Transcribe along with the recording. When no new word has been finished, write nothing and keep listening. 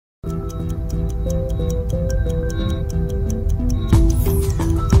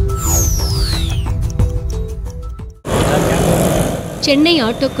சென்னை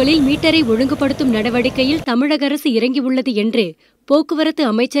ஆட்டோக்களில் மீட்டரை ஒழுங்குபடுத்தும் நடவடிக்கையில் தமிழக அரசு இறங்கியுள்ளது என்று போக்குவரத்து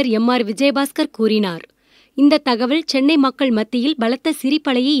அமைச்சர் எம்.ஆர். விஜயபாஸ்கர் கூறினார். இந்த தகவல் சென்னை மக்கள் மத்தியில் பலத்த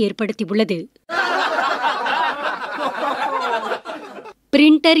சிரிப்பலையை ஏற்படுத்தியுள்ளது.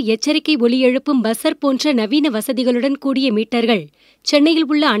 பிரிண்டர், எச்சரிக்கை ஒலி எழுப்பும் பஸ்ஸர் போன்ற நவீன வசதிகளுடன் கூடிய மீட்டர்கள் சென்னையில்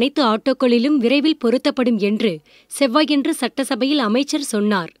உள்ள அனைத்து ஆட்டோக்களிலும் விரைவில் பொருத்தப்படும் என்று செவ்வாயன்று சட்டசபையில் அமைச்சர்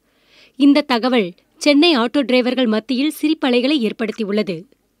சொன்னார். இந்த தகவல் சென்னை ஆட்டோ டிரைவர்கள் மத்தியில் சிரிப்பலைகளை ஏற்படுத்தியுள்ளது.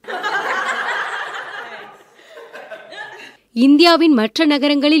 இந்தியாவின் மற்ற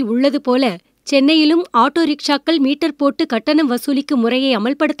நகரங்களில் உள்ளது போல சென்னையிலும் ஆட்டோ ரிக்ஷாக்கள் மீட்டர் போட்டு கட்டணம் வசூலிக்கும் முறையை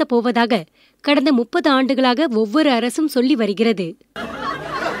அமல்படுத்தப் போவதாக கடந்த 30 ஆண்டுகளாக ஒவ்வொரு அரசும் சொல்லி வருகிறது.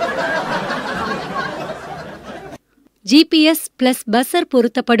 GPS பிளஸ் பஸ்ஸர்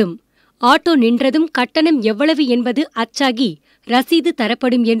பொருத்தப்படும். ஆட்டோ நின்றதும் கட்டணம் எவ்வளவு என்பது அச்சாகி ரசீது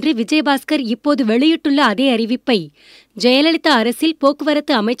தரப்படும் என்று விஜயபாஸ்கர் இப்போது வெளியிட்டுள்ள அதே அறிவிப்பை ஜெயலலிதா அரசில்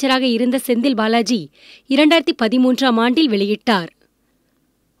போக்குவரத்து அமைச்சராக இருந்த செந்தில் பாலாஜி 2013ஆம் ஆண்டில் வெளியிட்டார்.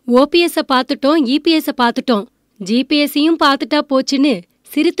 ஓபிஎஸ் பார்த்துட்டோம், இபிஎஸ் பார்த்துட்டோம், ஜிபிஎஸ்ஸையும் பார்த்துட்டா போச்சுன்னு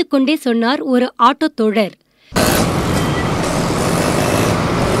சிரித்துக்கொண்டே சொன்னார் ஒரு ஆட்டோ தோழர்.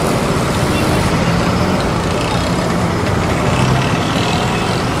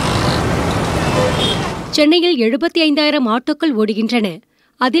 சென்னையில் 75,000 ஆட்டோக்கள் ஓடுகின்றன.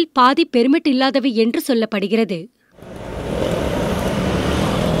 அதில் பாதி பெர்மிட் இல்லாதவை என்று சொல்லப்படுகிறது.